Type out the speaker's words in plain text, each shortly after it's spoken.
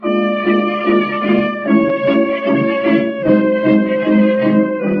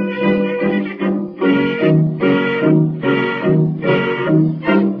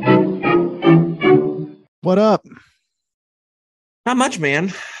What up? Not much,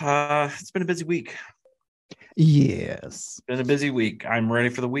 man. It's been a busy week. Yes. Been a busy week. I'm ready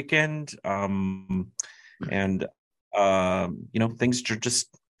for the weekend. And things are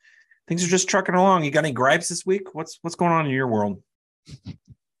just trucking along. You got any gripes this week? What's going on in your world?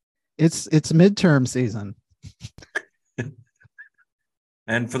 It's midterm season.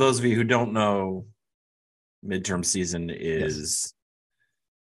 And for those of you who don't know, midterm season Yes. is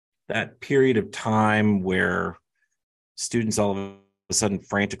that period of time where students all of a sudden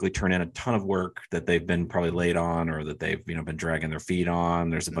frantically turn in a ton of work that they've been probably late on or that they've been dragging their feet on.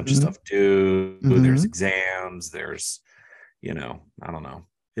 There's a bunch of hmm stuff to do. There's hmm exams. I don't know.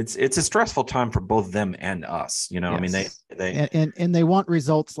 It's a stressful time for both them and us. I mean, they Yes. they And they want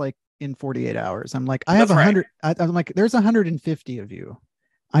results like in 48 hours. I'm like, I have that's a right. hundred. I'm like, there's 150 of you.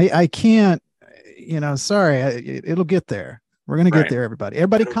 I can't, sorry. It'll get there. We're going to get Right. there, everybody.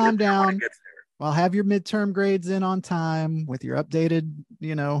 Everybody It'll get calm there when it down. gets I'll have your midterm grades in on time with your updated,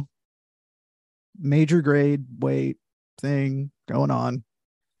 major grade weight thing going on.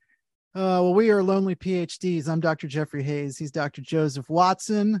 Well, we are lonely PhDs. I'm Dr. Jeffrey Hayes. He's Dr. Joseph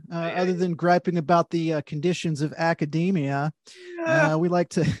Watson. Other there. than griping about the conditions of academia, Yeah. we like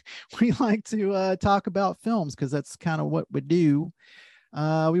to talk about films because that's kind of what we do.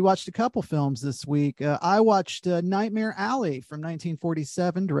 We watched a couple films this week. I watched Nightmare Alley from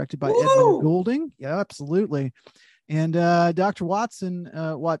 1947, directed by Edmund Woo! Goulding. Yeah, absolutely. And Dr. Watson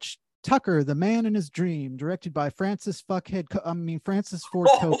watched Tucker, the Man in His Dream, directed by Francis Ford Coppola.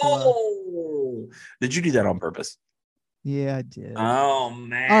 Oh, did you do that on purpose? Yeah, I did. Oh All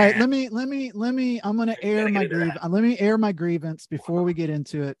right, man, let me. I'm gonna we got air to get my into that. Let me air my grievance before we get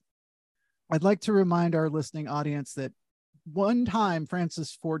into it. I'd like to remind our listening audience that one time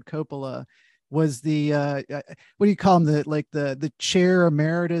Francis Ford Coppola was the what do you call him, the chair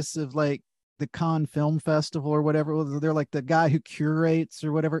emeritus of like the Cannes Film Festival or whatever. They're like the guy who curates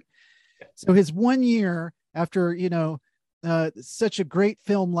or whatever. So his 1 year after such a great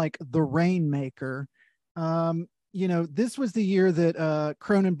film like The Rainmaker, this was the year that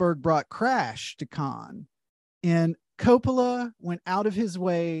Cronenberg brought Crash to Cannes, and Coppola went out of his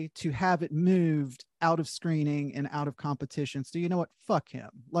way to have it moved out of screening and out of competition. So you know what? Fuck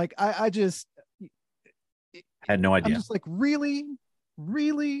him. Like I had no I'm idea. just like, really,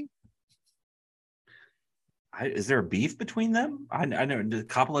 really. Is there a beef between them? I know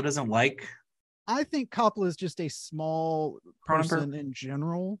Coppola doesn't like I think Coppola is just a small Cronenberg. person in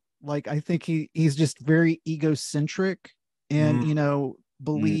general. Like I think he's just very egocentric and Mm, mm.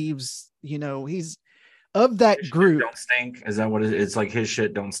 believes, he's of that His shit group, don't stink. Is that what it is? It's like his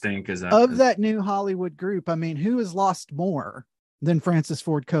shit don't stink. Is that? of that new Hollywood group. I mean, who has lost more than Francis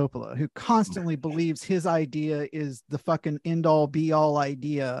Ford Coppola, who constantly believes his idea is the fucking end all be all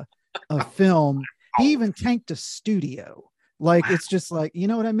idea of film? He Oh, even tanked a studio. Like wow. it's just like, you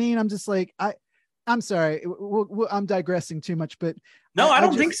know what I mean? I'm just like, I'm sorry, I'm digressing too much, but No, I I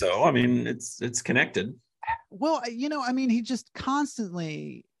don't think just, so. I mean, it's connected. well, I mean, he's just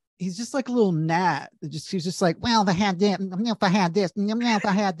like a little gnat. He's just like, well, if I had this, if I had this, if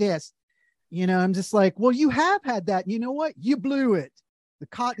I had this, I'm just like, well, you have had that. You know what? You blew it. The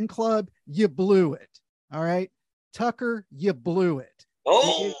Cotton Club, you blew it. All right. Tucker, you blew it. It's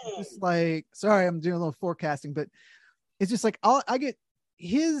Oh, just like, sorry, I'm doing a little forecasting, but it's just like, I get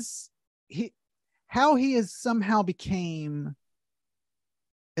his, he, how he has somehow became,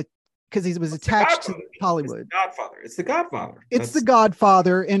 because he was it's the attached to Godfather. It's the Hollywood. Godfather. It's the Godfather. It's the That's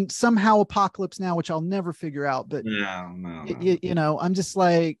Godfather and somehow Apocalypse Now, which I'll never figure out. But no, no, no. I'm just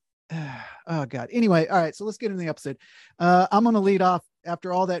like, oh god. Anyway, all right, so let's get into the episode. I'm gonna lead off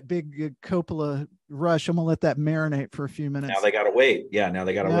after all that big Coppola rush. I'm gonna let that marinate for a few Now minutes. they gotta wait. Yeah, now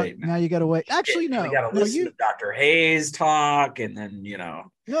they gotta wait. Now Now you gotta wait. Actually, we no, gotta no, listen you, to Dr. Hayes talk, and then no.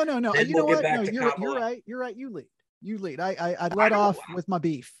 then You know we'll get what? No, back to you're Coppola. right. You're right. You lead. I I let don't. off with my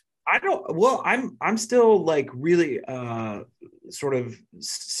beef. I don't. Well, I'm still like really sort of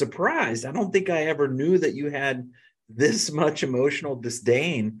surprised. I don't think I ever knew that you had this much emotional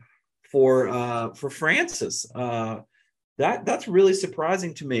disdain for Francis. That's really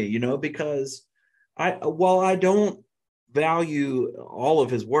surprising to me. Because while I don't value all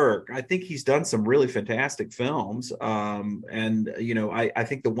of his work, I think he's done some really fantastic films. And I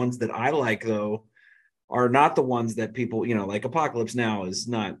think the ones that I like though are not the ones that people, like Apocalypse Now is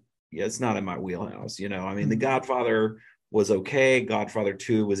not, yeah, it's not in my wheelhouse. I mean, The Mhm. Godfather was okay. Godfather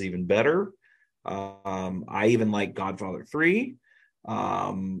 2 was even better. I even like Godfather 3.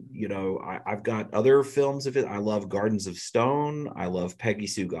 I've got other films of it. I love Gardens of Stone. I love Peggy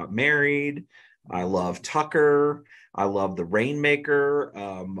Sue Got Married. I love Tucker. I love The Rainmaker.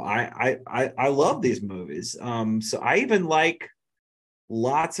 I love these movies. So I even like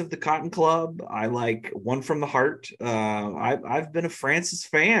lots of the Cotton Club. I like One from the Heart. I've been a Francis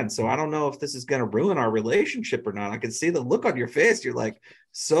fan, so I don't know if this is going to ruin our relationship or not. I can see the look on your face. You're like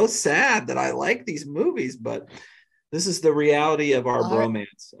so sad that I like these movies, but this is the reality of our I,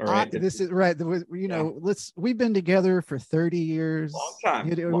 bromance. All right, this is right. You yeah, know, we've been together for 30 long years. time,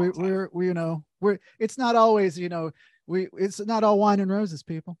 long time. You know, it's not always, you know, it's not all wine and roses,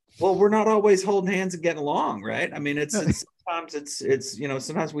 people. Well, we're not always holding hands and getting along, right? I mean, No, it's sometimes it's you know,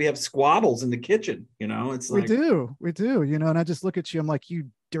 sometimes we have squabbles in the kitchen, you know. It's like we do, you know, and I just look at you, I'm like, you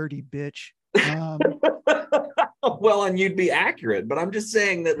dirty bitch. well, and you'd be accurate, but I'm just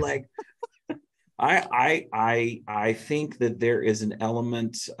saying that like I think that there is an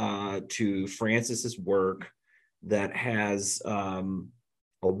element to Francis's work that has a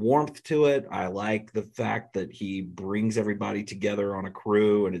warmth to it. I like the fact that he brings everybody together on a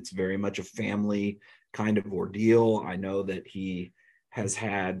crew, and it's very much a family kind of ordeal. I know that he has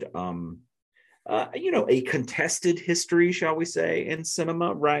had you know, a contested history, shall we say, in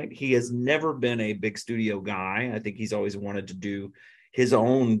cinema, right? He has never been a big studio guy. I think he's always wanted to do his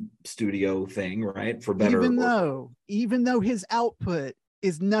own studio thing, right? For better or Even though his output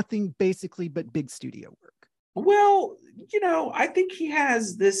is nothing basically but big studio work. well, you know, I think he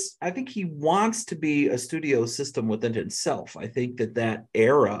has this, I think he wants to be a studio system within himself. I think that that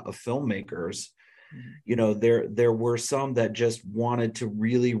era of filmmakers, Mm-hmm. you know, there were some that just wanted to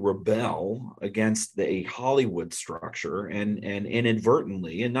really rebel against the Hollywood structure and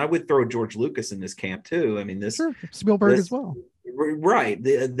inadvertently, and I would throw George Lucas in this camp too. I mean, Sure, Spielberg as this well. right,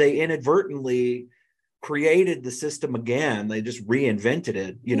 they inadvertently created the system again. They just reinvented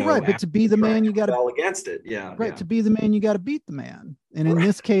it, you Well, know, right, but after to be the trying man, to you got to rebel against it. Yeah, right. yeah, To be the man, you got to beat the man. And in right,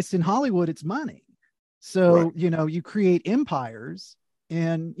 this case, in Hollywood, it's money. right. So you know, you create empires,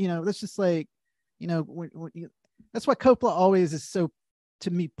 and you know, that's just like, you know, that's why Coppola always is so, to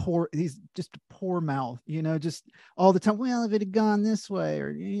me, poor. He's just a poor mouth, you know, just all the time. Well, if it had gone this way,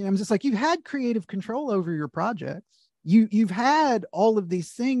 or you know, I'm just like, you've had creative control over your projects. You've had all of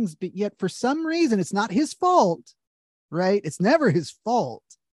these things, but yet for some reason, it's not his fault, right? It's never his fault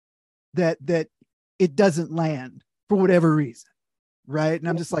that it doesn't land for whatever reason, right? And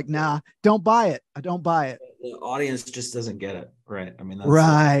I'm just like, nah, don't buy it. I don't buy it. The audience just doesn't get it, right? I mean, that's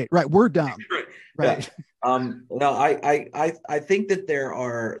Right, right. We're dumb, right. Yeah. right? No, I think that there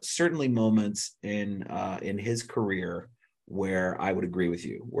are certainly moments in his career where I would agree with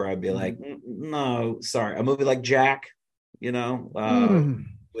you, where I'd be like, no, sorry, a movie like Jack, you know, Mm.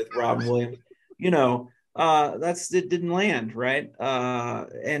 with Robin Williams, you know, that's it didn't land, right?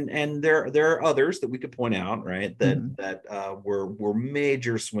 And there are others that we could point out, right, Mm-hmm. that were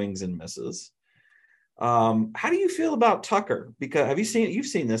major swings and misses. How do you feel about Tucker? Because have you seen it? You've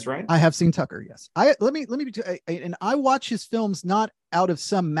seen this, right? I have seen Tucker. Yes, and I watch his films not out of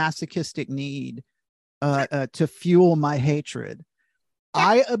some masochistic need to fuel my hatred.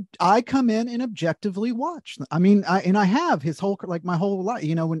 I come in and objectively watch. I mean, I have his whole, like, my whole life.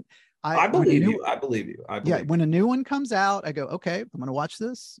 You know, I when a believe new you. I believe you. I yeah, believe you. when a new one comes out, I go, okay, I'm gonna watch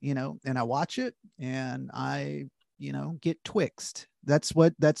this. You know, and I watch it, and I, you know, get twixt. That's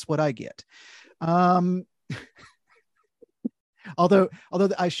what I get. Um, although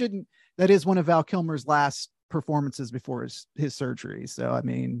I shouldn't. That is one of Val Kilmer's last performances before his surgery. So I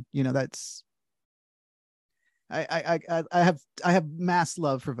mean, you know, that's I have mass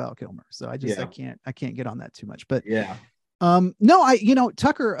love for Val Kilmer. So Yeah. I can't get on that too much. But Yeah. no, I, you know,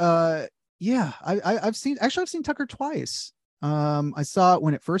 Tucker, yeah, I've seen Tucker twice. I saw it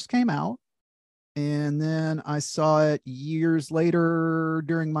when it first came out, and then I saw it years later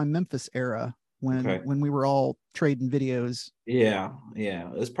during my Memphis era Okay. when we were all trading videos. Yeah.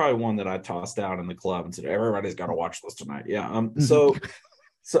 Yeah. It's probably one that I tossed out in the club and said, everybody's got to watch this tonight. Yeah. Mhm.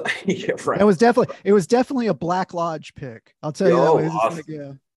 So yeah, That right. was definitely it was definitely a Black Lodge pick. I'll tell you that way. Oh, It's just like, awesome.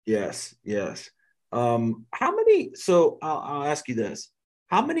 yeah. Yes. Yes. How many, so I'll ask you this.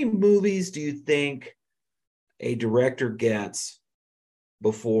 How many movies do you think a director gets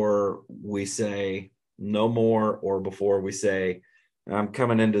before we say no more, or before we say I'm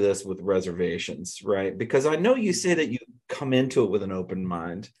coming into this with reservations, right? Because I know you say that you come into it with an open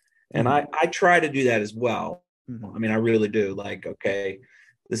mind, and Mhm. I try to do that as well. Mhm. I mean, I really do. Like, okay,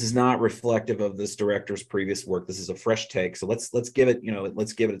 this is not reflective of this director's previous work. This is a fresh take, so let's give it, you know,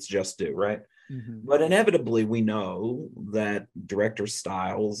 let's give it its just due, right? Mhm. But inevitably, we know that director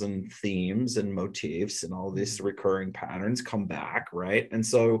styles and themes and motifs and all these Mhm. recurring patterns come back, right? And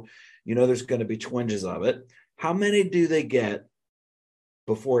so, you know, there's going to be twinges of it. How many do they get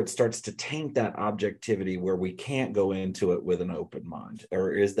before it starts to taint that objectivity where we can't go into it with an open mind?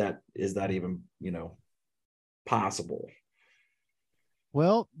 Or is that even, possible?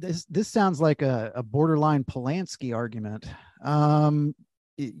 Well, this sounds like a borderline Polanski argument.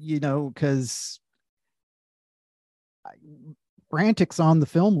 Because Frantic's on the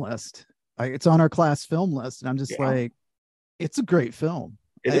film list. It's on our class film list, and I'm just like, it's a great film.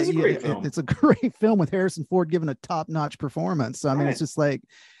 It is a great film. It's a great film with Harrison Ford giving a top-notch performance. So, I mean, it's just like,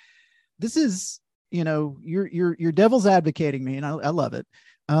 this is, you're devil's advocating me, and I love it.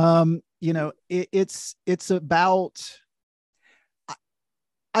 It's about.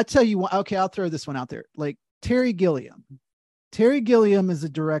 I tell you what. Okay, I'll throw this one out there. Like Terry Gilliam. Terry Gilliam is a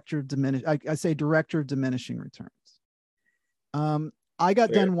director of director of diminishing returns. I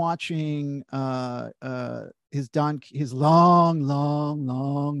got done watching his long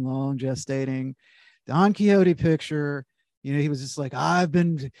gestating Don Quixote picture. He was just like, I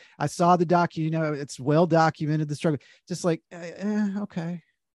saw the it's well documented, the struggle. Just like, okay.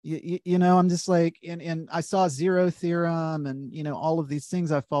 I'm just like, and I saw Zero Theorem and, all of these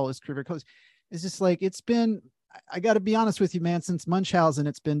things I follow his career. It's just like, I got to be honest with you, man, since Munchausen,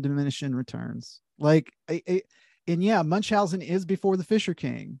 it's been diminishing returns. Like, Munchausen is before the Fisher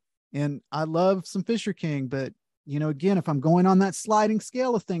King, and I love some Fisher King, but again, if I'm going on that sliding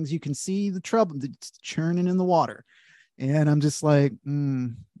scale of things, you can see the trouble that's churning in the water, and I'm just like,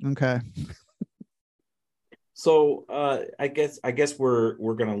 okay. So I guess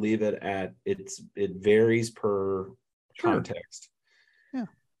we're gonna leave it at it varies per context. Yeah.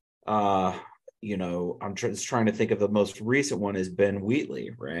 I'm just trying to think of the most recent one is Ben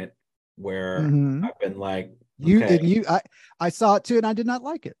Wheatley, right? Where I've been like, I saw it too, and I did not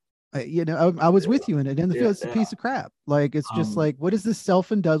like it. I was with you in it. In the field, it's a piece of crap. Like, it's just like, what is this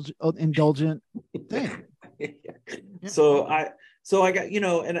self-indulgent thing? So I got,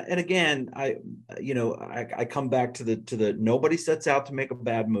 and again, I come back to the nobody sets out to make a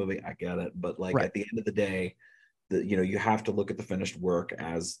bad movie. I get it, but at the end of the day, you have to look at the finished work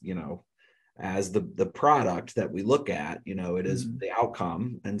as as the product that we look at. It is the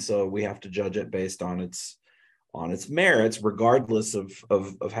outcome, and so we have to judge it based on its merits, regardless of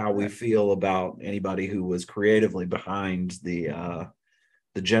how we feel about anybody who was creatively behind the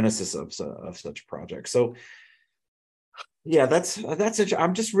genesis of such a project. So yeah, that's it.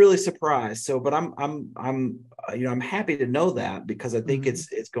 I'm just really surprised. So, but I'm happy to know that, because I think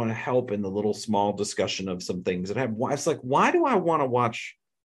it's going to help in the little small discussion of some things that have. It's like, why do I want to watch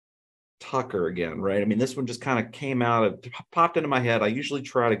Tucker again? Right. I mean, this one just kind of came out, it popped into my head. I usually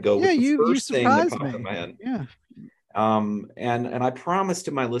try to go with the first thing that popped in my head. Yeah. And I promise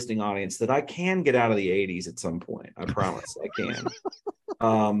to my listening audience that I can get out of the 80s at some point. I promise I can.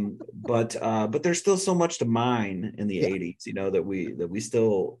 But there's still so much to mine in the 80s, that we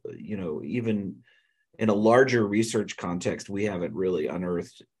still, even in a larger research context, we haven't really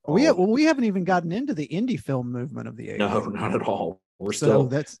unearthed. We haven't even gotten into the indie film movement of the 80s. No, not at all. We're still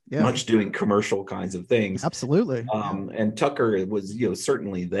much doing commercial kinds of things. Absolutely. And Tucker was,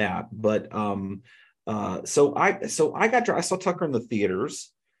 certainly that. But so I saw Tucker in the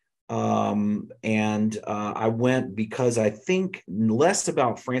theaters. And I went because I think less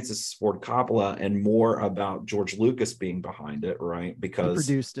about Francis Ford Coppola and more about George Lucas being behind it, right? Because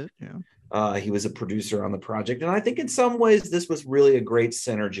he produced it, he was a producer on the project. And I think in some ways this was really a great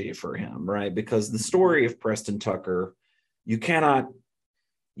synergy for him, right? Because the story of Preston Tucker, you cannot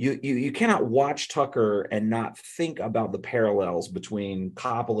watch Tucker and not think about the parallels between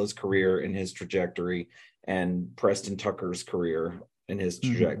Coppola's career and his trajectory and Preston Tucker's career in his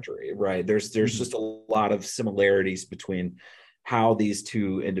trajectory, right? There's just a lot of similarities between how these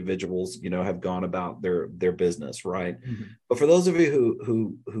two individuals, have gone about their business, right? But for those of you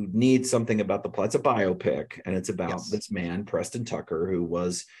who need something about the plot, it's a biopic, and it's about this man, Preston Tucker, who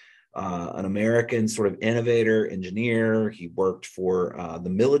was an American sort of innovator, engineer. He worked for the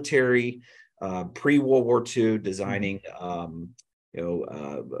military pre-World War II, designing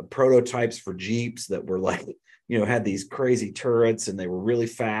prototypes for Jeeps that were like, had these crazy turrets, and they were really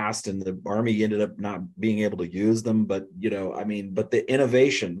fast, and the Army ended up not being able to use them. But, but the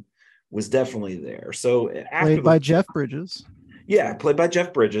innovation was definitely there. So played by Jeff Bridges. Yeah, played by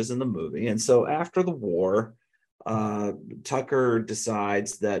Jeff Bridges in the movie. And so after the war, Tucker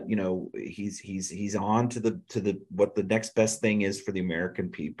decides that, he's on to the what the next best thing is for the American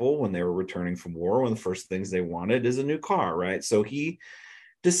people when they were returning from war. One of the first things they wanted is a new car, right? So he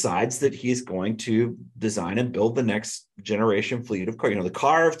decides that he's going to design and build the next generation fleet of car, the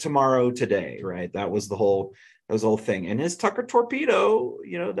car of tomorrow today, right? That was the whole thing. And his Tucker torpedo,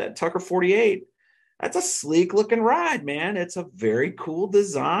 that Tucker 48, that's a sleek looking ride, man. It's a very cool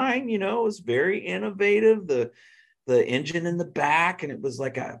design. You know, it was very innovative. The engine in the back, and it was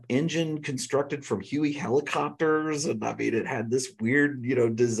like a engine constructed from Huey helicopters. And I mean, it had this weird, you know,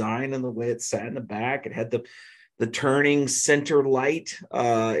 design in the way it sat in the back. It had the turning center light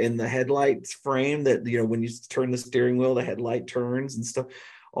in the headlight frame that, you know, when you turn the steering wheel, the headlight turns and stuff.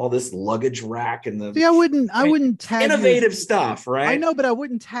 All this luggage rack and See, I wouldn't tag innovative you as, stuff, right? I know, but I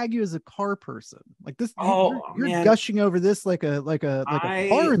wouldn't tag you as a car person. Like this, you're Man, gushing over this like a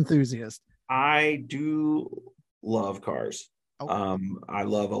car enthusiast. I do love cars. Oh. I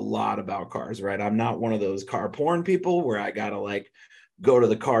love a lot about cars, right? I'm not one of those car porn people where I gotta like go to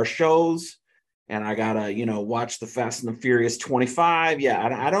the car shows and I gotta, you know, watch the Fast and the Furious 25. Yeah,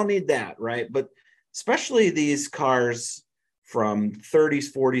 I don't need that, right? But especially these cars from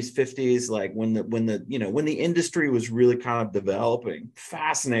 30s, 40s, 50s, like when the industry was really kind of developing,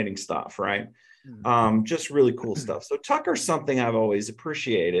 fascinating stuff, right? Just really cool stuff. So Tucker's something I've always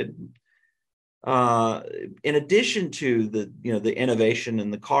appreciated. In addition to the innovation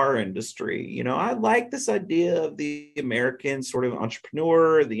in the car industry, you know, I like this idea of the American sort of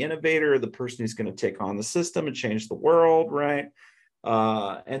entrepreneur, the innovator, the person who's going to take on the system and change the world, right?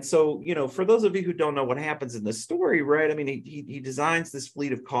 And so, you know, for those of you who don't know what happens in this story, right? I mean, he designs this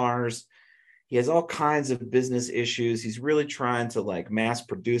fleet of cars. He has all kinds of business issues. He's really trying to like mass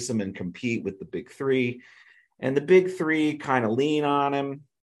produce them and compete with the big three. And the big three kind of lean on him.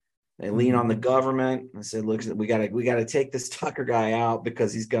 They lean on the government and said, look, we gotta take this Tucker guy out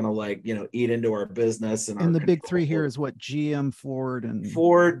because he's gonna like, you know, eat into our business. And the big three here is what? GM, Ford,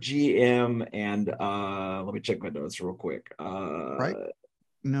 GM, and let me check my notes real quick. Right?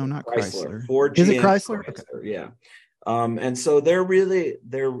 No, not Chrysler. Ford, is GM, it Chrysler? Okay. Yeah. And so they're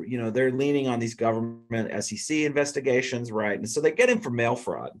leaning on these government SEC investigations, right? And so they get him for mail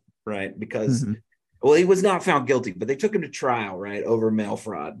fraud, right? Because well, he was not found guilty, but they took him to trial, right, over mail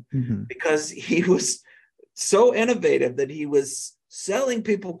fraud because he was so innovative that he was selling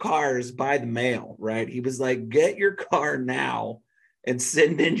people cars by the mail, right? He was like, get your car now and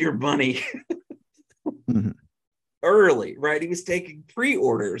send in your money early, right? He was taking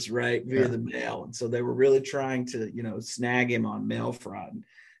pre-orders, right, via the mail. And so they were really trying to, you know, snag him on mail fraud.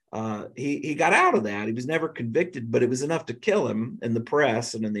 He got out of that. He was never convicted, but it was enough to kill him in the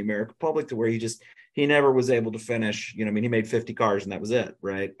press and in the American public to where he never was able to finish, you know, I mean, he made 50 cars and that was it,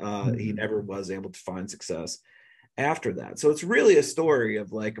 right? He never was able to find success after that. So it's really a story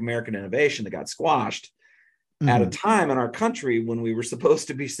of like American innovation that got squashed at a time in our country when we were supposed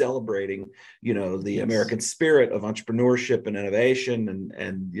to be celebrating, you know, the American spirit of entrepreneurship and innovation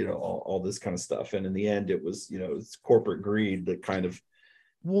and you know, all this kind of stuff. And in the end, it was, you know, it's corporate greed that kind of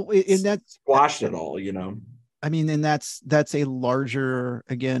squashed it all, you know. I mean, and that's a larger,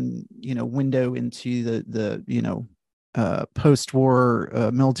 again, you know, window into the you know, post-war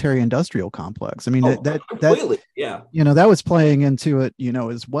military industrial complex. I mean, that yeah, you know, that was playing into it, you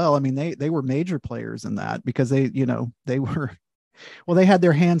know, as well. I mean, they were major players in that because they, you know, they had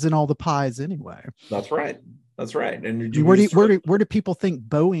their hands in all the pies anyway. That's right. And where do people think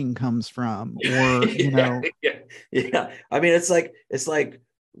Boeing comes from? Or you know, yeah. I mean, it's like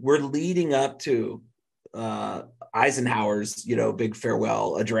we're leading up to Eisenhower's, you know, big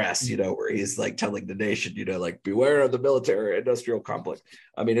farewell address, you know, where he's like telling the nation, you know, like beware of the military industrial complex.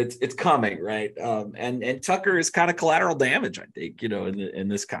 I mean, it's coming, right? And Tucker is kind of collateral damage, I think, you know, in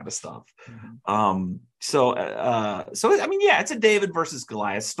this kind of stuff. So I mean, yeah, it's a David versus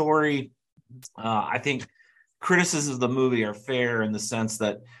Goliath story. I think criticisms of the movie are fair in the sense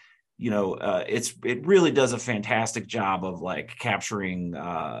that, you know, it really does a fantastic job of like capturing,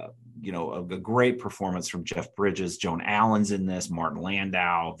 you know, a great performance from Jeff Bridges. Joan Allen's in this, Martin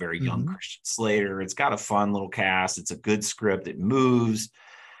Landau, very young Christian Slater. It's got a fun little cast. It's a good script. It moves.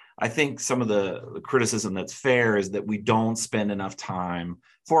 I think some of the criticism that's fair is that we don't spend enough time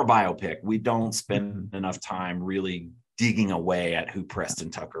for a biopic. We don't spend enough time really digging away at who Preston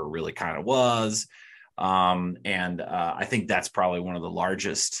Tucker really kind of was. And I think that's probably one of the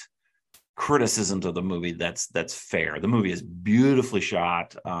largest criticisms of the movie that's fair. The movie is beautifully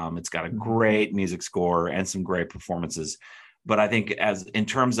shot. It's got a great music score and some great performances. But I think as in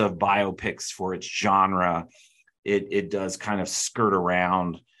terms of biopics for its genre, it does kind of skirt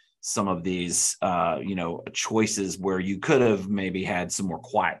around some of these, you know, choices where you could have maybe had some more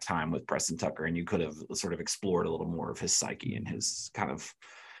quiet time with Preston Tucker and you could have sort of explored a little more of his psyche and his kind of,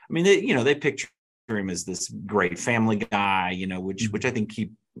 I mean, they picture him as this great family guy, you know, which I think he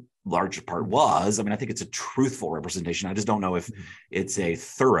large part was. I mean, I think it's a truthful representation. I just don't know if it's a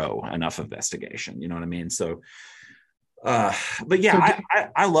thorough enough investigation. You know what I mean? So Uh, but yeah, So,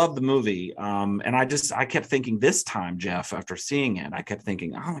 I love the movie. And I kept thinking this time, Jeff, after seeing it, I kept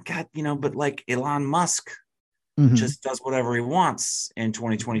thinking, oh my God, but like Elon Musk mhm. just does whatever he wants in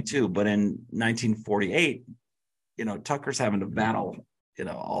 2022. But in 1948, Tucker's having to battle,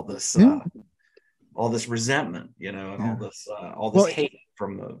 all this, Yeah, all this resentment, and yeah. all this Well, hate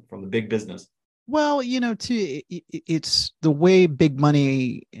from the big business. well, too, it's the way big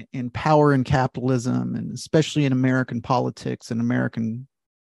money and power and capitalism, and especially in American politics and American,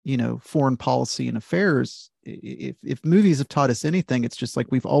 foreign policy and affairs. If movies have taught us anything, it's just like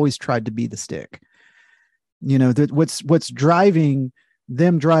we've always tried to be the stick. That what's driving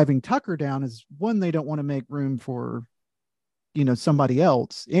them driving Tucker down is, one, they don't want to make room for somebody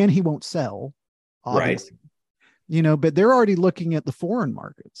else, and he won't sell, Right. obviously. But they're already looking at the foreign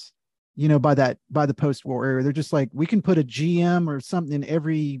markets. By the post-war era, they're just like, we can put a GM or something in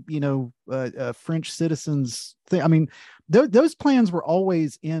every French citizens thing. I mean, those plans were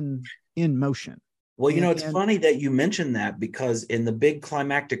always in motion. Well, it's And funny that you mentioned that, because in the big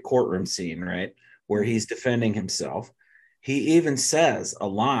climactic courtroom scene, right, where he's defending himself, he even says a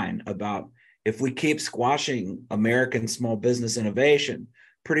line about, if we keep squashing American small business innovation,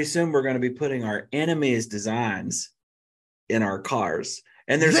 pretty soon we're going to be putting our enemies' designs in our cars.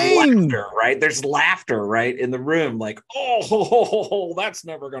 And there's zing, laughter, right? There's laughter, right, in the room, like, oh, that's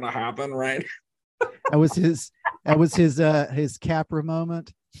never going to happen, right? that was his Capra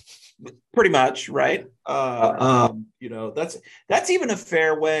moment. Pretty much, right? That's even a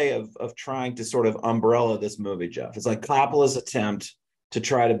fair way of trying to sort of umbrella this movie, Jeff. It's like Coppola's attempt to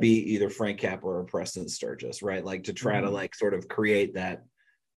try to be either Frank Capra or Preston Sturges, right? Like to try to like sort of create that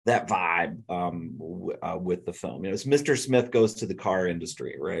vibe with the film. It's Mr. Smith goes to the car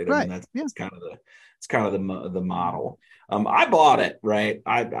industry, right? I mean, Right. that's, Yeah. that's kind of the model. I bought it, right?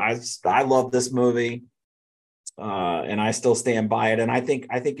 I love this movie. And I still stand by it. And I think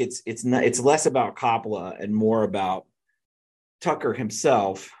it's less about Coppola and more about Tucker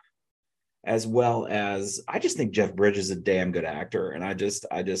himself, as well as, I just think Jeff Bridges is a damn good actor, and I just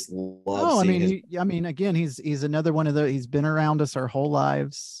love Oh, I seeing mean, his. again, he's another one of the. He's been around us our whole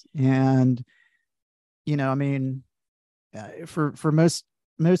lives, and I mean, for most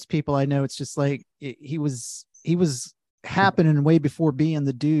people I know, it's just like he was happening way before being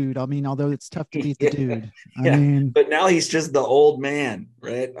the dude. I mean, although it's tough to beat the Yeah, dude. I yeah, mean, but now he's just the old man,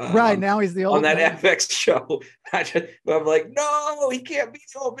 right? right now he's the On old that man. FX show. I'm like, no, he can't be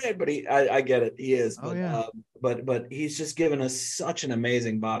the old man, but I get it, he is, Oh but yeah, he's just given us such an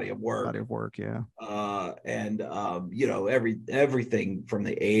amazing body of body work. of work. Yeah. And everything from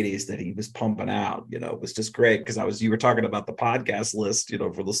the 80s that he was pumping out, was just great, because you were talking about the podcast list,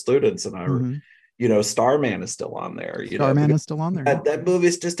 for the students, and Mm-hmm. Starman is still on there, Starman because is still on there. Yeah. that movie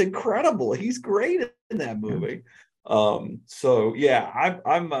is just incredible. He's great in that Yeah. movie. So yeah,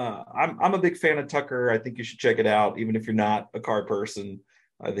 I'm a big fan of Tucker. I think you should check it out, even if you're not a car person.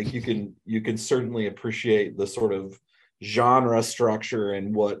 I think you can certainly appreciate the sort of genre structure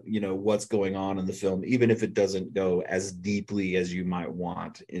and what's going on in the film, even if it doesn't go as deeply as you might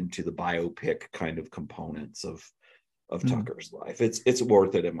want into the biopic kind of components of Mm. Tucker's life. It's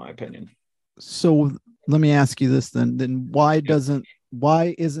worth it, in my opinion. So let me ask you this then. Then why isn't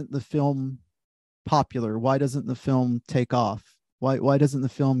the film popular? Why doesn't the film take off? Why doesn't the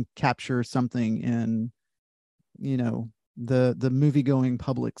film capture something in the movie going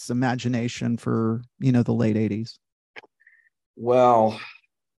public's imagination for the late 80s? Well,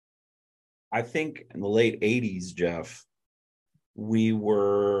 I think in the late 80s, Jeff, we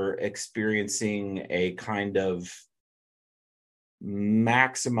were experiencing a kind of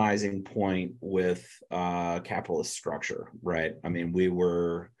maximizing point with capitalist structure, right? I mean, we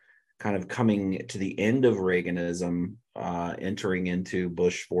were kind of coming to the end of Reaganism, entering into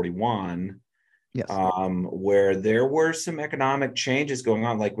Bush 41, Yes. where there were some economic changes going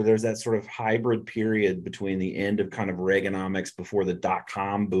on, like where there's that sort of hybrid period between the end of kind of Reaganomics before the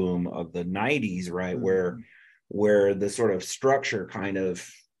dot-com boom of the 90s, right? Mm-hmm. Where the sort of structure kind of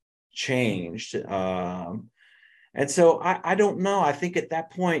changed. And so I don't know. I think at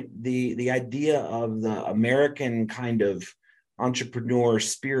that point, the idea of the American kind of entrepreneur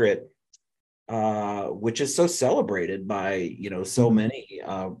spirit, which is so celebrated by so Mm-hmm. many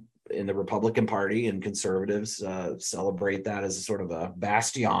in the Republican Party, and conservatives celebrate that as a sort of a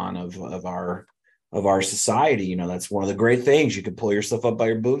bastion of our society. That's one of the great things. You can pull yourself up by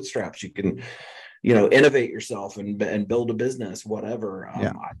your bootstraps. You can innovate yourself and build a business, whatever.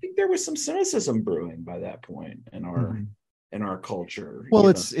 Yeah. I think there was some cynicism brewing by that point in our Mm-hmm. in our culture. Well,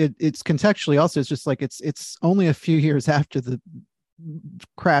 it's contextually also, it's just like it's only a few years after the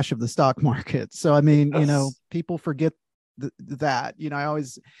crash of the stock market. So I mean, Yes. people forget that, you know, I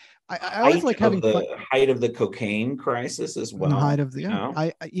always like having fun. Height of the cocaine crisis as The height well. of the, yeah.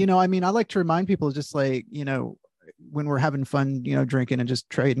 You know, I mean, I like to remind people, just like, you know, when we're having fun, you know, drinking and just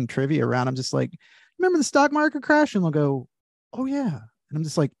trading trivia around, I'm just like, remember the stock market crash? And they'll go, oh yeah. And I'm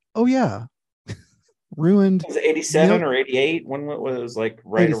just like, oh yeah. Ruined. Was it 87 or 88? When it was like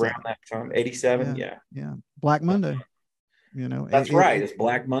right 87. around that time? 87. Yeah. Yeah. Black Monday, you know, That's right. It's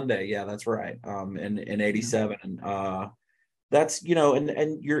Black Monday. Yeah, that's right. In 87. Yeah. And that's, you know,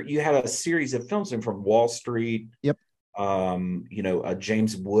 and you had a series of films from Wall Street. Yep. You know,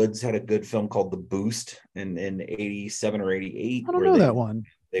 James Woods had a good film called The Boost in 87 or 88. I don't know that one.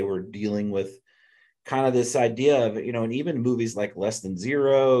 They were dealing with kind of this idea of, you know, and even movies like Less Than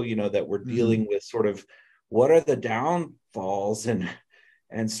Zero, you know, that were dealing with sort of what are the downfalls and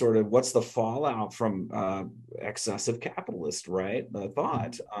sort of what's the fallout from excessive capitalist, right? The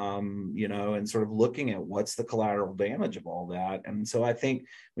thought, you know, and sort of looking at what's the collateral damage of all that. And so I think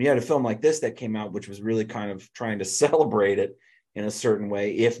when you had a film like this that came out, which was really kind of trying to celebrate it in a certain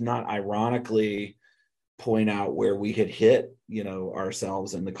way, if not ironically point out where we had hit, you know,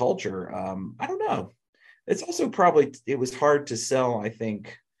 ourselves in the culture. I don't know. It's also probably, it was hard to sell, I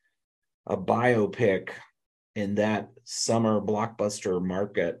think, a biopic in that summer blockbuster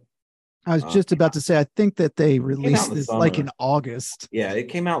market. I was just about to say, I think that they released this like in August. Yeah, it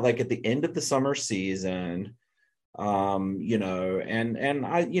came out like at the end of the summer season. You know, and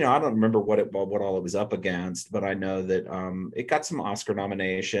I, you know, I don't remember what all it was up against, but I know that it got some Oscar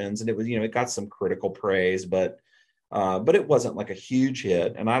nominations and it was, you know, it got some critical praise, but it wasn't like a huge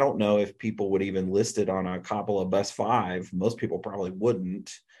hit. And I don't know if people would even list it on a Coppola Best Five. Most people probably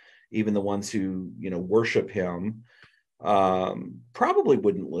wouldn't, even the ones who, you know, worship him, probably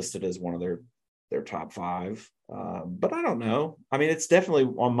wouldn't list it as one of their top five. But I don't know. I mean, it's definitely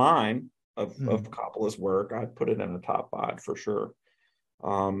on mine of Coppola's work. I'd put it in a top five for sure.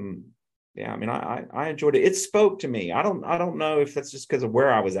 Yeah, I mean, I enjoyed it. It spoke to me. I don't know if that's just because of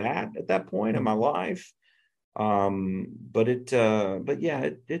where I was at that point in my life. But yeah,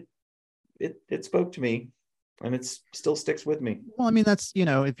 it spoke to me, and it still sticks with me. Well, I mean, that's, you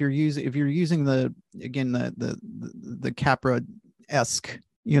know, if you're using the Capra-esque,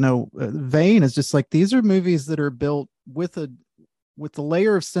 you know, vein, is just like, these are movies that are built with the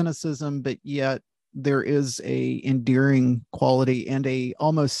layer of cynicism, but yet there is a endearing quality and a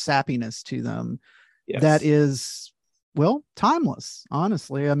almost sappiness to them. Yes. That is, well, timeless,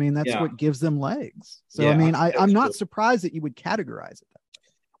 honestly. I mean, that's what gives them legs. So, I mean, I'm not surprised that you would categorize it that way.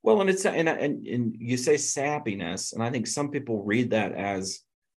 Well, and it's, and you say sappiness, and I think some people read that as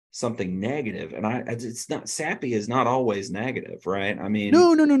something negative, and it's not. Sappy is not always negative, right? I mean,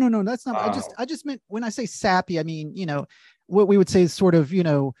 no, that's not. I just meant, when I say sappy, I mean, you know, what we would say is sort of, you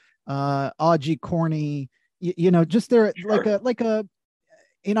know, odgy, corny, you know, just there, sure. like a,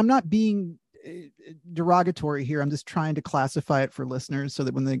 and I'm not being derogatory here. I'm just trying to classify it for listeners so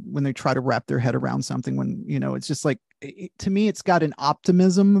that when they try to wrap their head around something, when, you know, it's just like, to me, it's got an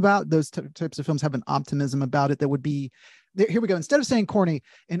optimism about those types of films, have an optimism about it that would be, here we go. Instead of saying corny,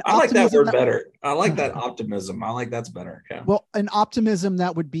 I like that word better. I like that optimism. I like that's better. Yeah. Well, an optimism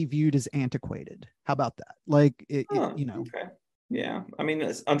that would be viewed as antiquated. How about that? Like, you know. Okay. Yeah. I mean,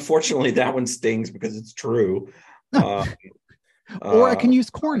 unfortunately, that one stings because it's true. Or I can use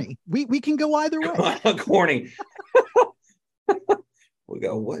corny. We can go either way. Corny. We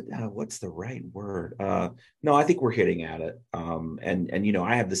go, what's the right word? No, I think we're hitting at it. And you know,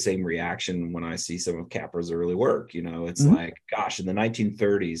 I have the same reaction when I see some of Capra's early work. You know, it's like, gosh, in the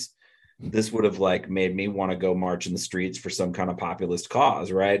 1930s, this would have like made me want to go march in the streets for some kind of populist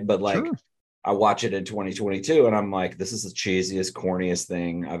cause, right? But like, sure. I watch it in 2022 and I'm like, this is the cheesiest, corniest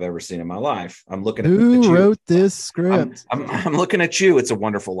thing I've ever seen in my life. I'm looking at who wrote this script. I'm looking at you. It's a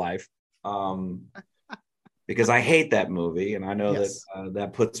Wonderful Life. Because I hate that movie, and I know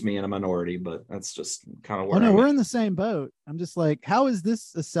that puts me in a minority, but that's just kind of where we're in the same boat. I'm just like, how is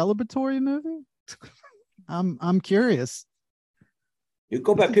this a celebratory movie? I'm curious. You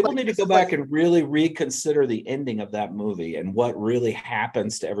go back. People need to go back and really reconsider the ending of that movie and what really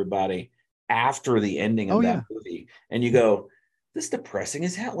happens to everybody after the ending of that movie. And you go, this is depressing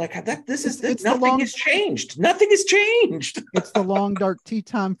as hell. Like that. Nothing has changed. Nothing has changed. It's the long dark tea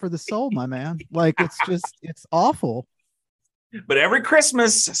time for the soul, my man. Like it's awful. But every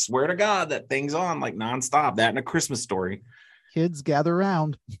Christmas, I swear to God, that thing's on like nonstop. That and A Christmas Story. Kids gather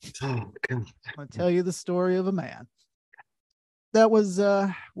around. Oh God! I'll tell you the story of a man. That was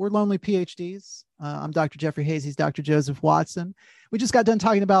We're Lonely PhDs. I'm Dr. Jeffrey Hayes. He's Dr. Joseph Watson. We just got done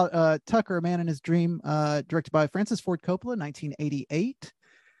talking about Tucker, A Man in His Dream, directed by Francis Ford Coppola, 1988.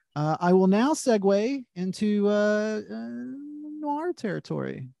 I will now segue into noir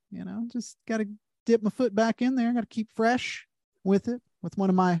territory. Just got to dip my foot back in there. Got to keep fresh with it, with one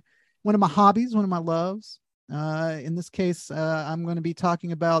of my hobbies, one of my loves. In this case, I'm going to be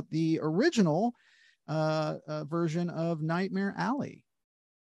talking about the original version of Nightmare Alley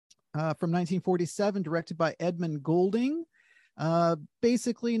from 1947, directed by Edmund Goulding.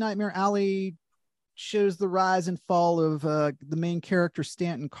 Basically, Nightmare Alley shows the rise and fall of the main character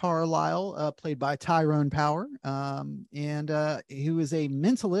Stanton Carlisle, played by Tyrone Power, and who is a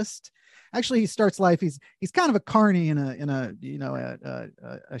mentalist. Actually, he starts life. He's kind of a carny in a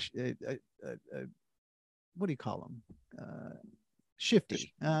what do you call him?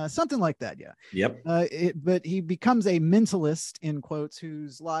 Shifty, something like that. Yeah. Yep. But he becomes a mentalist, in quotes,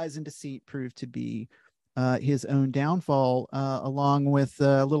 whose lies and deceit prove to be his own downfall, along with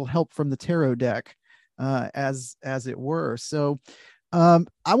a little help from the tarot deck, as it were. So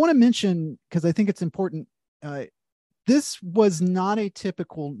I want to mention, because I think it's important, this was not a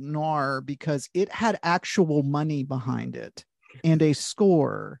typical noir because it had actual money behind it and a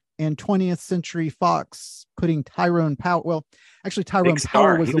score, and 20th Century Fox putting Tyrone Power. Well, actually, Tyrone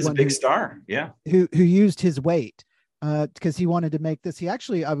Power was he the was one a big star. Yeah. who used his weight because he wanted to make this.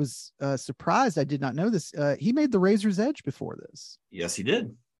 I was surprised. I did not know this. He made The Razor's Edge before this. Yes, he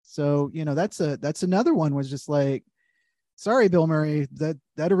did. So, that's another one, was just like, sorry, Bill Murray, that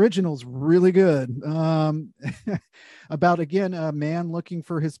original's really good. About, again, a man looking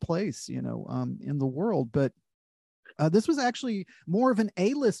for his place, in the world. But this was actually more of an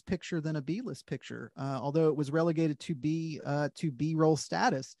A-list picture than a B-list picture, although it was relegated to B-roll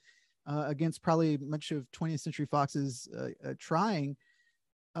status, against probably much of 20th Century Fox's trying.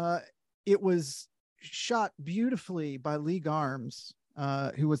 It was shot beautifully by Lee Garms,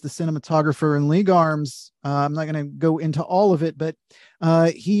 who was the cinematographer. And Lee Garms, I'm not going to go into all of it, but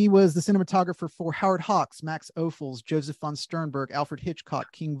he was the cinematographer for Howard Hawks, Max Ophuls, Joseph von Sternberg, Alfred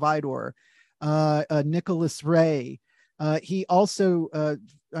Hitchcock, King Vidor, Nicholas Ray. He also,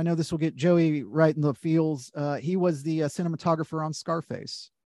 I know this will get Joey right in the feels, he was the cinematographer on Scarface.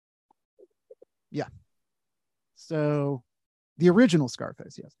 Yeah. So the original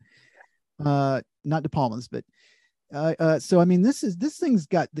Scarface, yes. Not De Palma's, but so I mean, this thing's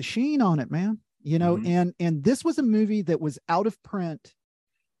got the sheen on it, man. And this was a movie that was out of print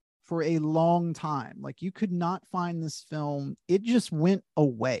for a long time. Like, you could not find this film. It just went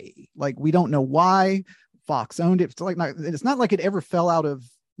away. Like, we don't know why. Fox owned it. It's not like it ever fell out of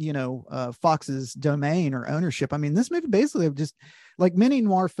Fox's domain or ownership. I mean, this movie basically, just like many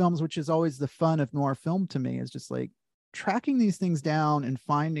noir films, which is always the fun of noir film to me, is just like tracking these things down and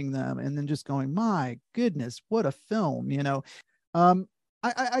finding them, and then just going, my goodness, what a film.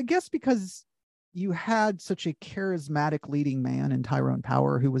 I guess because you had such a charismatic leading man in Tyrone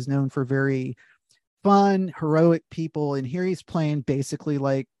Power, who was known for very fun, heroic people, and here he's playing basically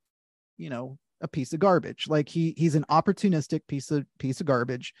like, a piece of garbage. Like, he's an opportunistic piece of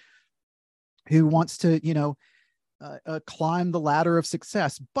garbage who wants to, climb the ladder of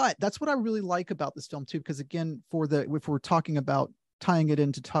success. But that's what I really like about this film too, because again, if we're talking about tying it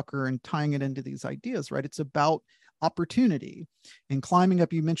into Tucker and tying it into these ideas, right? It's about opportunity and climbing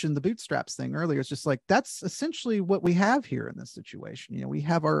up. You mentioned the bootstraps thing earlier. It's just like, that's essentially what we have here in this situation. We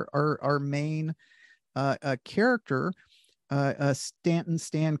have our main character,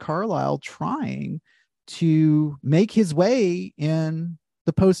 Stan Carlisle, trying to make his way in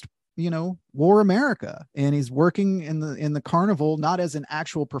the post war America, and he's working in the carnival, not as an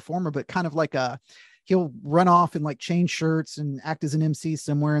actual performer, but kind of like he'll run off and like change shirts and act as an MC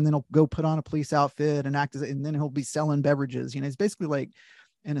somewhere, and then he'll go put on a police outfit and and then he'll be selling beverages. He's basically like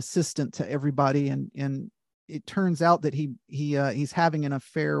an assistant to everybody, and it turns out that he's having an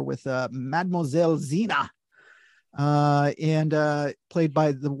affair with Mademoiselle Zena, and played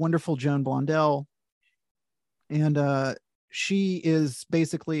by the wonderful Joan Blondell. And she is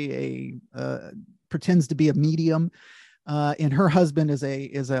basically pretends to be a medium, and her husband is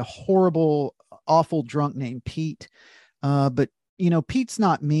a horrible, awful drunk named Pete. But Pete's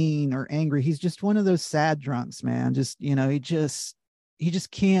not mean or angry. He's just one of those sad drunks, man. Just he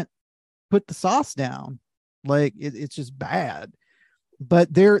just can't put the sauce down. Like, it's just bad.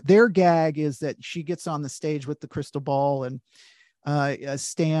 But their gag is that she gets on the stage with the crystal ball, and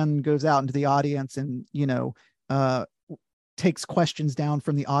Stan goes out into the audience and takes questions down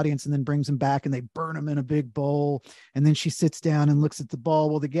from the audience and then brings them back, and they burn them in a big bowl. And then she sits down and looks at the ball.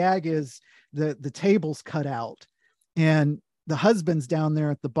 Well, the gag is the table's cut out, and the husband's down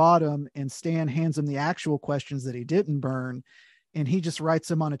there at the bottom, and Stan hands him the actual questions that he didn't burn, and he just writes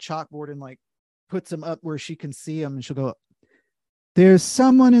them on a chalkboard and like puts them up where she can see them, and she'll go, There's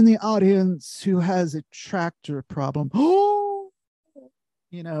someone in the audience who has a tractor problem. Oh,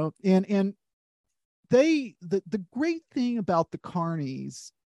 and the great thing about the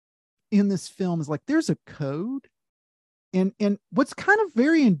carnies in this film is like there's a code, and what's kind of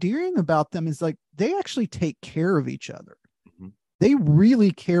very endearing about them is like they actually take care of each other. Mm-hmm. They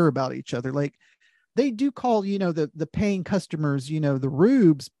really care about each other. Like they do call, the paying customers, the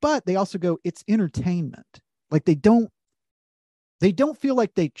rubes, but they also go, it's entertainment. Like they don't feel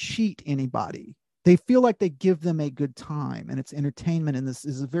like they cheat anybody. They feel like they give them a good time and it's entertainment. And this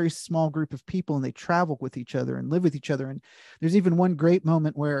is a very small group of people and they travel with each other and live with each other. And there's even one great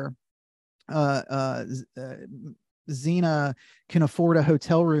moment where uh, uh, uh, Xena can afford a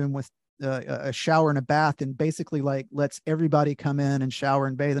hotel room with a shower and a bath and basically like lets everybody come in and shower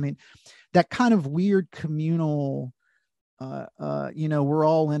and bathe. I mean, that kind of weird communal, we're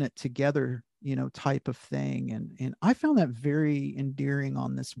all in it together, type of thing. And I found that very endearing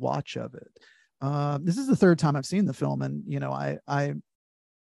on this watch of it. This is the third time I've seen the film, and I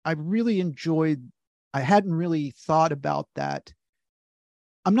really enjoyed. I hadn't really thought about that.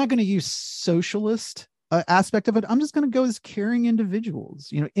 I'm not going to use socialist aspect of it. I'm just going to go as caring individuals,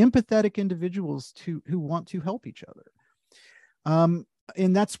 empathetic individuals who want to help each other.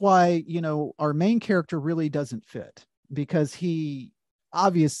 And that's why, our main character really doesn't fit because he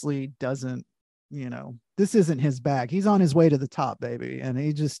obviously doesn't, this isn't his bag. He's on his way to the top, baby. And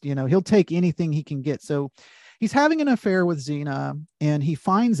he just, he'll take anything he can get. So he's having an affair with Xena, and he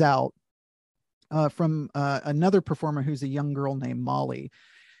finds out from another performer who's a young girl named Molly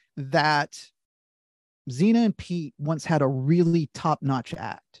that Xena and Pete once had a really top-notch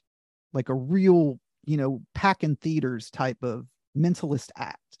act, like a real, pack in theaters type of mentalist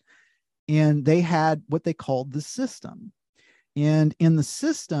act. And they had what they called the system. And in the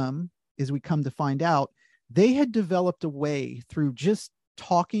system, as we come to find out, they had developed a way through just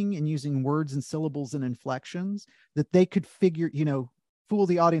talking and using words and syllables and inflections that they could fool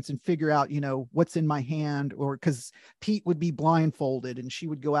the audience and figure out, what's in my hand. Or because Pete would be blindfolded and she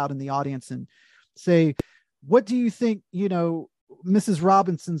would go out in the audience and say, what do you think, Mrs.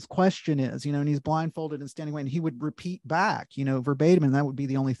 Robinson's question is, and he's blindfolded and standing away, and he would repeat back, verbatim, and that would be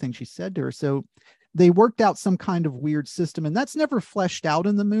the only thing she said to her. So they worked out some kind of weird system, and that's never fleshed out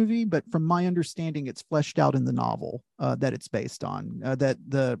in the movie, but from my understanding, it's fleshed out in the novel that it's based on.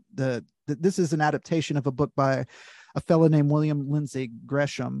 This is an adaptation of a book by a fellow named William Lindsay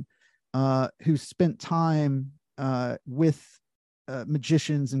Gresham, who spent time with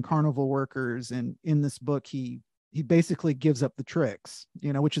magicians and carnival workers, and in this book, he basically gives up the tricks,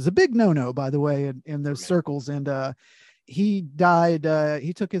 which is a big no-no, by the way, in those circles. And he died.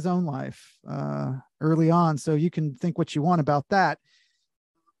 He took his own life early on. So you can think what you want about that.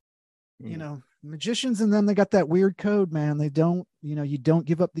 Magicians, and then they got that weird code, man. They don't, you don't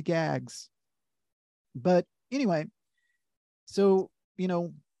give up the gags. But anyway, so,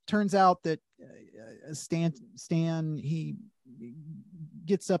 turns out that Stan, he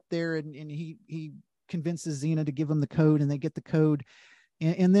gets up there and he convinces Xena to give him the code, and they get the code,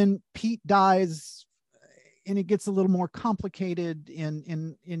 and then Pete dies, and it gets a little more complicated,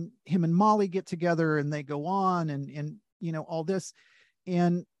 and him and Molly get together and they go on and all this.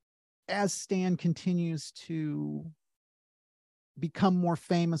 And as Stan continues to become more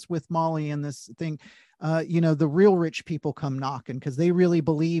famous with Molly and this thing, the real rich people come knocking because they really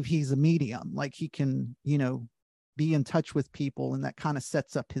believe he's a medium, like he can, be in touch with people, and that kind of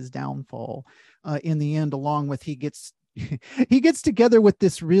sets up his downfall in the end, along with he gets together with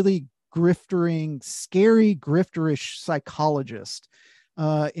this really scary grifterish psychologist,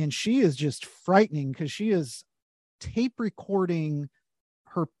 and she is just frightening because she is tape recording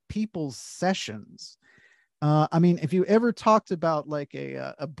her people's sessions. I mean, if you ever talked about like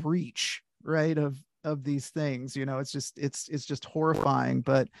a breach, right, of these things, it's just horrifying.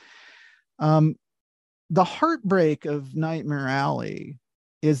 But the heartbreak of Nightmare Alley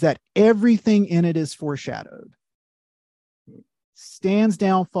is that everything in it is foreshadowed. Stan's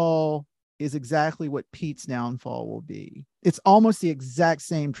downfall is exactly what Pete's downfall will be. It's almost the exact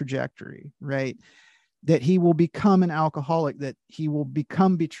same trajectory, right? That he will become an alcoholic, that he will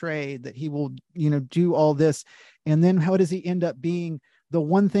become betrayed, that he will, do all this. And then how does he end up being? The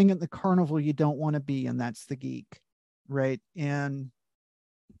one thing at the carnival you don't want to be, and that's the geek, right? And,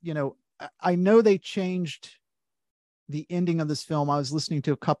 I know they changed the ending of this film. I was listening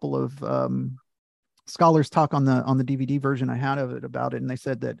to a couple of scholars talk on the DVD version I had of it about it, and they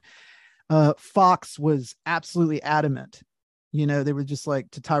said that Fox was absolutely adamant. They were just like,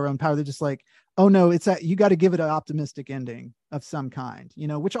 to Tyrone Power, they're just like, oh no, you got to give it an optimistic ending of some kind,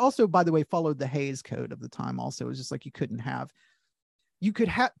 which also, by the way, followed the Hays Code of the time. Also, it was just like you couldn't have you could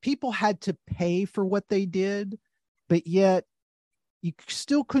have, people had to pay for what they did, but yet you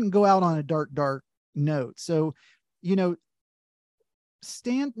still couldn't go out on a dark note. So, you know,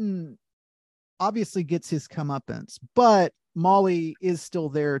 Stanton obviously gets his comeuppance, but Molly is still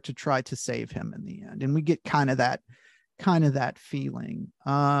there to try to save him in the end. And we get kind of that feeling.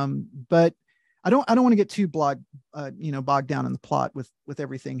 But I don't want to get too bogged down in the plot with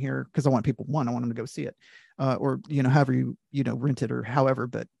everything here, because I want people, I want them to go see it, or, however you rent it or however.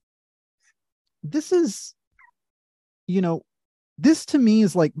 But this is, this to me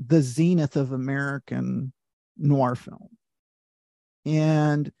is like the zenith of American noir film.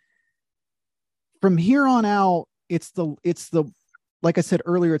 And from here on out, it's the, like I said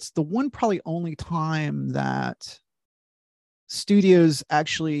earlier, it's the one probably only time that studios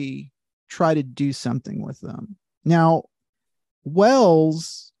actually try to do something with them. Now,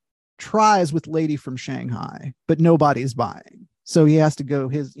 Wells tries with Lady from Shanghai, but nobody's buying. So he has to go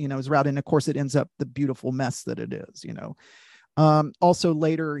his route. And of course it ends up the beautiful mess that it is, Also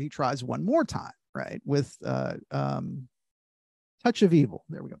later he tries one more time, right? With Touch of Evil.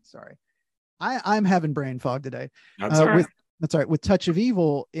 There we go. Sorry. I'm having brain fog today. That's all right. That's all right. With Touch of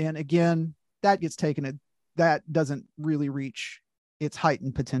Evil. And again, that gets taken. That doesn't really reach its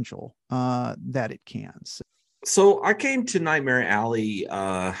heightened potential that it can. So I came to Nightmare Alley,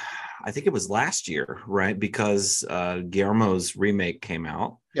 I think it was last year, right? Because Guillermo's remake came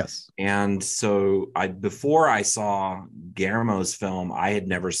out. Yes. And so before I saw Guillermo's film, I had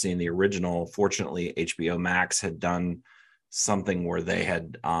never seen the original. Fortunately, HBO Max had done something where they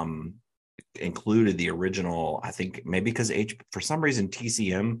had included the original. I think maybe because for some reason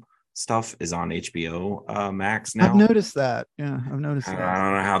TCM stuff is on HBO Max now. I've noticed that. Yeah, I've noticed that. I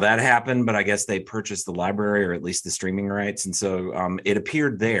don't know how that happened, but I guess they purchased the library, or at least the streaming rights. And so it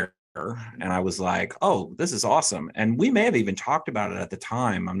appeared there. And I was like, oh, this is awesome. And we may have even talked about it at the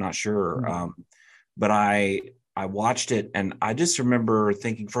time. I'm not sure. Mm-hmm. But I watched it, and I just remember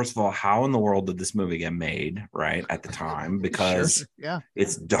thinking, first of all, how in the world did this movie get made, right, at the time? Because sure. Yeah,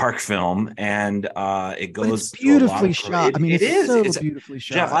 it's dark film, and it goes, but it's beautifully shot. It is so beautifully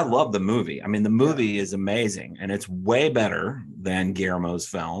shot. Jeff, I love the movie. I mean, the movie is amazing, and it's way better than Guillermo's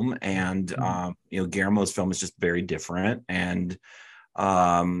film. And Guillermo's film is just very different, and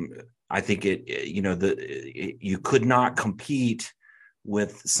I think you could not compete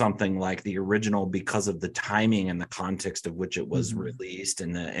with something like the original because of the timing and the context of which it was released,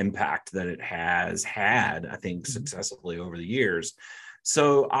 and the impact that it has had, I think, successively over the years.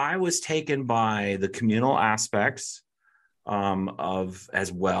 So I was taken by the communal aspects of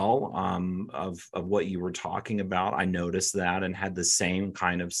what you were talking about. I noticed that and had the same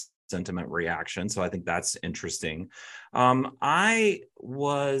kind of sentiment reaction. So I think that's interesting. I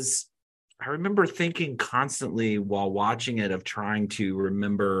remember thinking constantly while watching it of trying to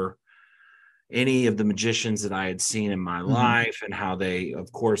remember any of the magicians that I had seen in my life, and how they,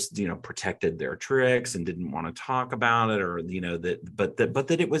 of course, protected their tricks and didn't want to talk about it, or, but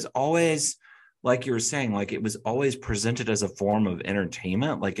that it was always, like you were saying, like it was always presented as a form of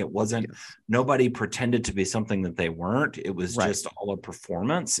entertainment. Like it wasn't, nobody pretended to be something that they weren't. It was just all a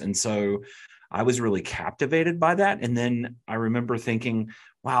performance. And so I was really captivated by that. And then I remember thinking,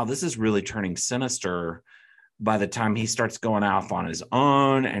 wow, this is really turning sinister by the time he starts going off on his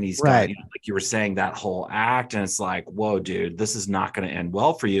own. And he's got, like you were saying, that whole act. And it's like, whoa, dude, this is not going to end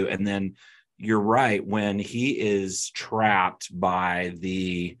well for you. And then you're right, when he is trapped by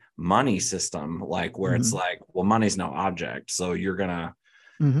the money system, like where it's like, well, money's no object. So you're going to,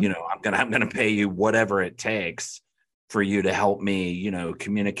 I'm going to pay you whatever it takes for you to help me,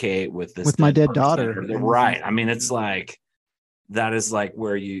 communicate with my dead daughter. Right. I mean, it's like, that is like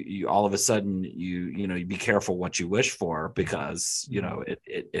where you all of a sudden you be careful what you wish for, because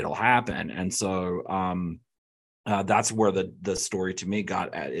it'll happen. And so that's where the story to me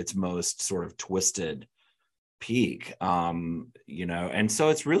got at its most sort of twisted peak. And so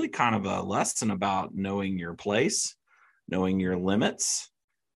it's really kind of a lesson about knowing your place, knowing your limits.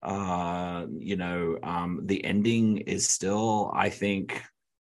 The ending is still, I think,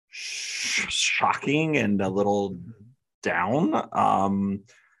 shocking and a little down,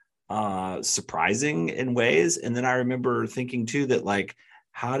 surprising in ways. And then I remember thinking too that, like,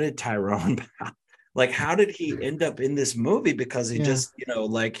 how did Tyrone how did he end up in this movie? Because he just,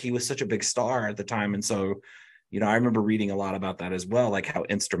 he was such a big star at the time. And so, I remember reading a lot about that as well, like how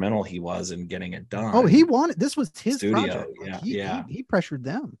instrumental he was in getting it done. Oh, he wanted, this was his studio. Project. He pressured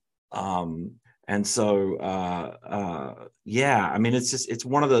them. And so, I mean, it's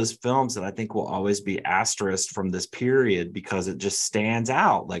one of those films that I think will always be asterisked from this period, because it just stands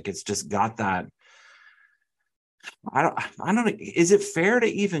out. Like, it's just got that I don't know. Is it fair to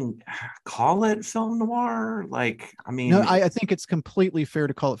even call it film noir? Like, I No, mean, I think it's completely fair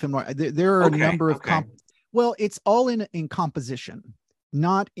to call it film noir. There are a okay, number of okay, well, it's all in composition,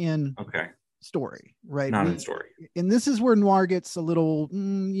 not in okay. story, right? Not in story. And this is where noir gets a little,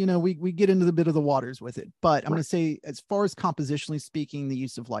 we get into the bit of the waters with it. But I'm going Right. to say, as far as compositionally speaking, the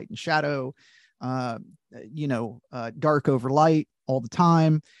use of light and shadow, uh, dark over light all the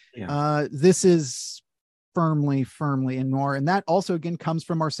time. Yeah. This is firmly in noir, and that also again comes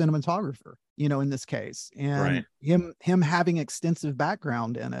from our cinematographer, in this case, and Right. him having extensive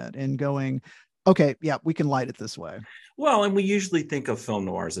background in it and going, okay, yeah, we can light it this way. Well, and we usually think of film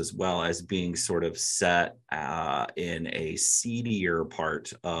noirs as well as being sort of set in a seedier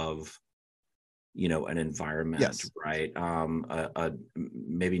part of, an environment, Yes. right?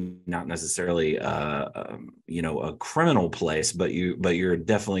 Maybe not necessarily a criminal place, but you're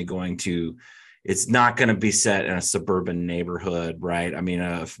definitely going to, it's not going to be set in a suburban neighborhood, right? I mean,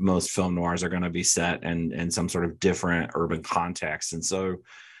 most film noirs are going to be set in some sort of different urban context. And so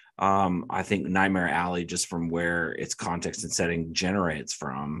I think Nightmare Alley, just from where its context and setting generates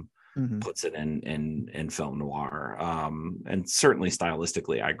from, Mm-hmm. puts it in film noir. And certainly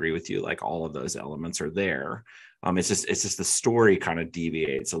stylistically, I agree with you. Like, all of those elements are there. It's just the story kind of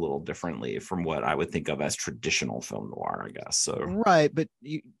deviates a little differently from what I would think of as traditional film noir, I guess. So Right, but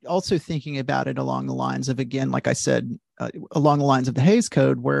you also thinking about it along the lines of, again, like I said, along the lines of the Hays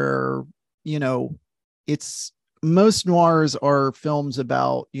Code, where it's most noirs are films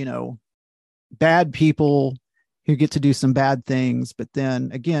about bad people who get to do some bad things, but then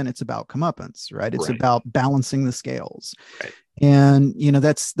again, it's about comeuppance, right? It's right, about balancing the scales, right. and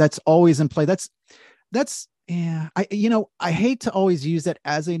that's always in play. That's yeah. I hate to always use that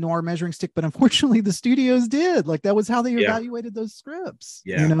as a noir measuring stick, but unfortunately, the studios did. Like, that was how they Yeah, evaluated those scripts,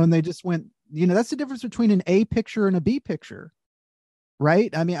 yeah, and they just went, that's the difference between an A picture and a B picture, right?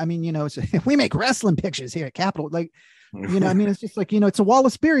 It's, we make wrestling pictures here at Capitol, like, it's just like, it's a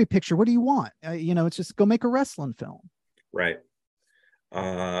Wallace Beery picture. What do you want? It's just go make a wrestling film. right.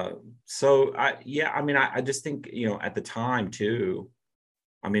 So I just think, at the time too,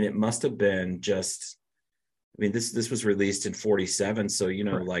 I mean, it must have been just, I mean, this was released in 47. So,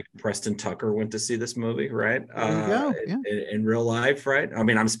 Correct. like Preston Tucker went to see this movie, right? There you go. Yeah, In real life, right? I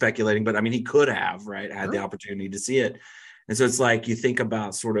mean, I'm speculating, but I mean, he could have, right, had the sure. opportunity to see it. And so it's like, you think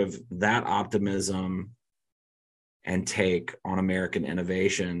about sort of that optimism and take on American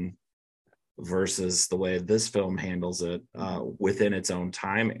innovation versus the way this film handles it within its own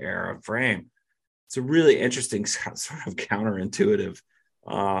time era frame. It's a really interesting sort of counterintuitive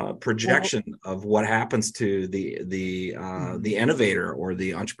Well, projection of what happens to mhm. the innovator or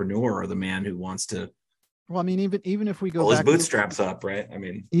the entrepreneur or the man who wants to Well, I mean, even if we go pull his back, bootstraps up, right? I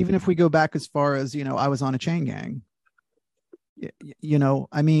mean, even if we go back as far as, I was on a chain gang,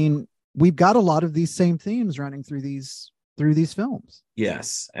 I mean, we've got a lot of these same themes running through these films.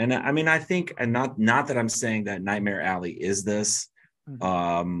 yes, and I mean, I think, and not that I'm saying that Nightmare Alley is this,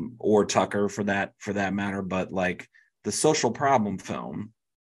 Mhm. or Tucker for that matter, but like the social problem film,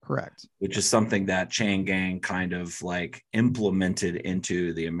 Correct. which is something that Chain Gang kind of like implemented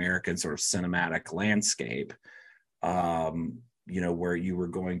into the American sort of cinematic landscape, where you were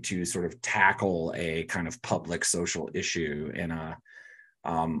going to sort of tackle a kind of public social issue in a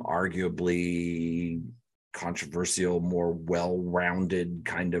arguably controversial, more well-rounded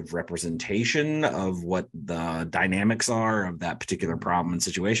kind of representation of what the dynamics are of that particular Mhm. problem and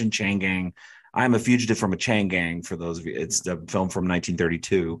situation. Chain Gang. I'm a fugitive from a chain gang. For those of you, Yeah. it's a film from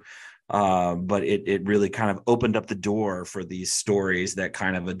 1932, but it really kind of opened up the door for these stories that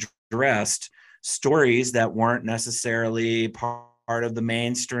kind of addressed stories that weren't necessarily part of the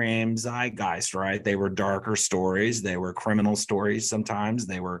mainstream zeitgeist, right? They were darker stories. They were criminal stories. Sometimes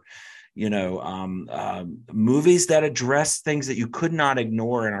they were, movies that address things that you could not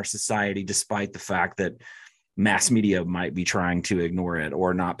ignore in our society, despite the fact that mass media might be trying to ignore it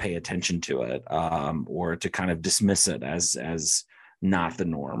or not pay attention to it, or to kind of dismiss it as not the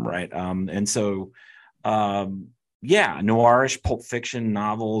norm, right? And so, um, yeah, noirish Pulp Fiction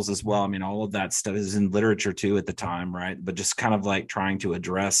novels as well. I mean, all of that stuff is in literature too at the time, right? But just kind of like trying to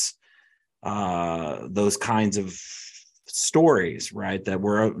address those kinds of stories, right? That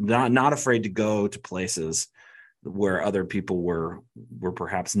we're not afraid to go to places where other people were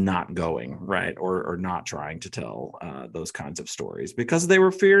perhaps not going, right, or not trying to tell those kinds of stories because they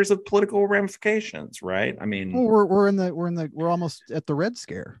were fears of political ramifications, right? I Well, mean, we're almost at the Red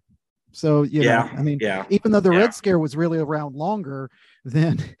Scare. So, Yeah, I mean, yeah, even though the yeah. Red Scare was really around longer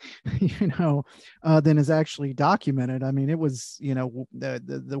than, than is actually documented. I mean, it was,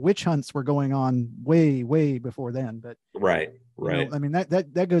 the witch hunts were going on way, way before then. But, Right, right. I mean,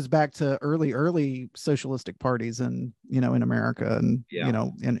 that goes back to early socialistic parties and, in America and, Yeah.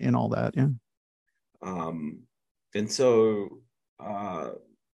 and all that. Yeah. Um, and so, yeah,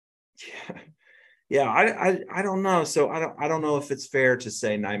 yeah, I don't know. So I don't know if it's fair to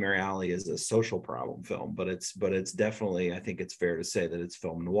say Nightmare Alley is a social problem film, but it's definitely, I think it's fair to say that it's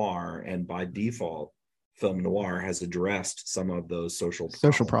film noir, and by default, film noir has addressed some of those Social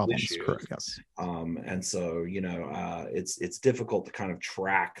problems. issues. Correct. Yes. And so it's difficult to kind of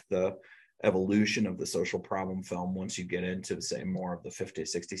track the evolution of the social problem film once you get into, say, more of the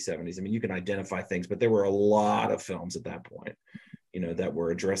 50s, 60s, 70s. I mean, you can identify things, but there were a lot of films at that point, that were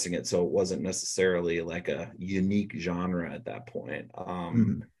addressing it. So it wasn't necessarily like a unique genre at that point.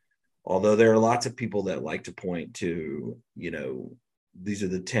 Mm-hmm. Although there are lots of people that like to point to, these are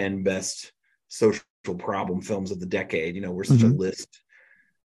the 10 best social problem films of the decade. We're such a Mm-hmm.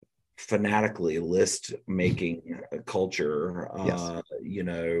 fanatically list making culture, Yes.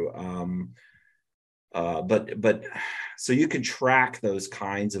 but so you can track those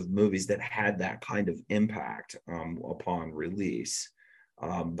kinds of movies that had that kind of impact upon release.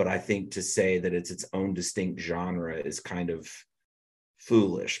 But I think to say that it's its own distinct genre is kind of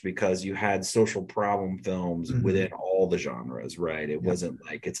foolish, because you had social problem films Mm-hmm. within all the genres, right? It Yep. wasn't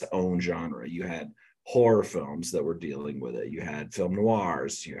like its own genre. You had horror films that were dealing with it. You had film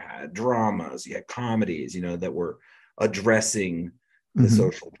noirs, you had dramas, you had comedies, that were addressing the Mm-hmm.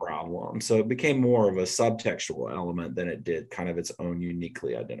 social problem. So it became more of a subtextual element than it did kind of its own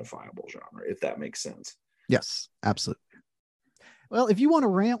uniquely identifiable genre, if that makes sense. Yes, absolutely. Well, if you want to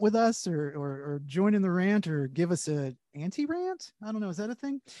rant with us or join in the rant or give us a anti-rant, I don't know, is that a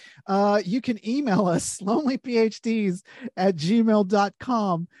thing? You can email us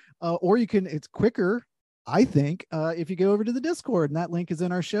lonelyphds@gmail.com. Or it's quicker, I think, if you go over to the Discord, and that link is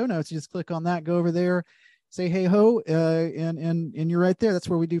in our show notes. You just click on that, go over there, say hey ho, and you're right there. That's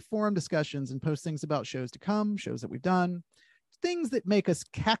where we do forum discussions and post things about shows to come, shows that we've done, things that make us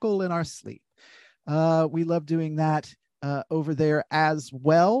cackle in our sleep. We love doing that over there as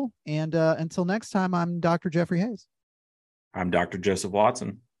well. And until next time, I'm Dr. Jeffrey Hayes. I'm Dr. Joseph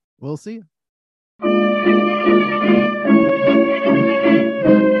Watson. We'll see you.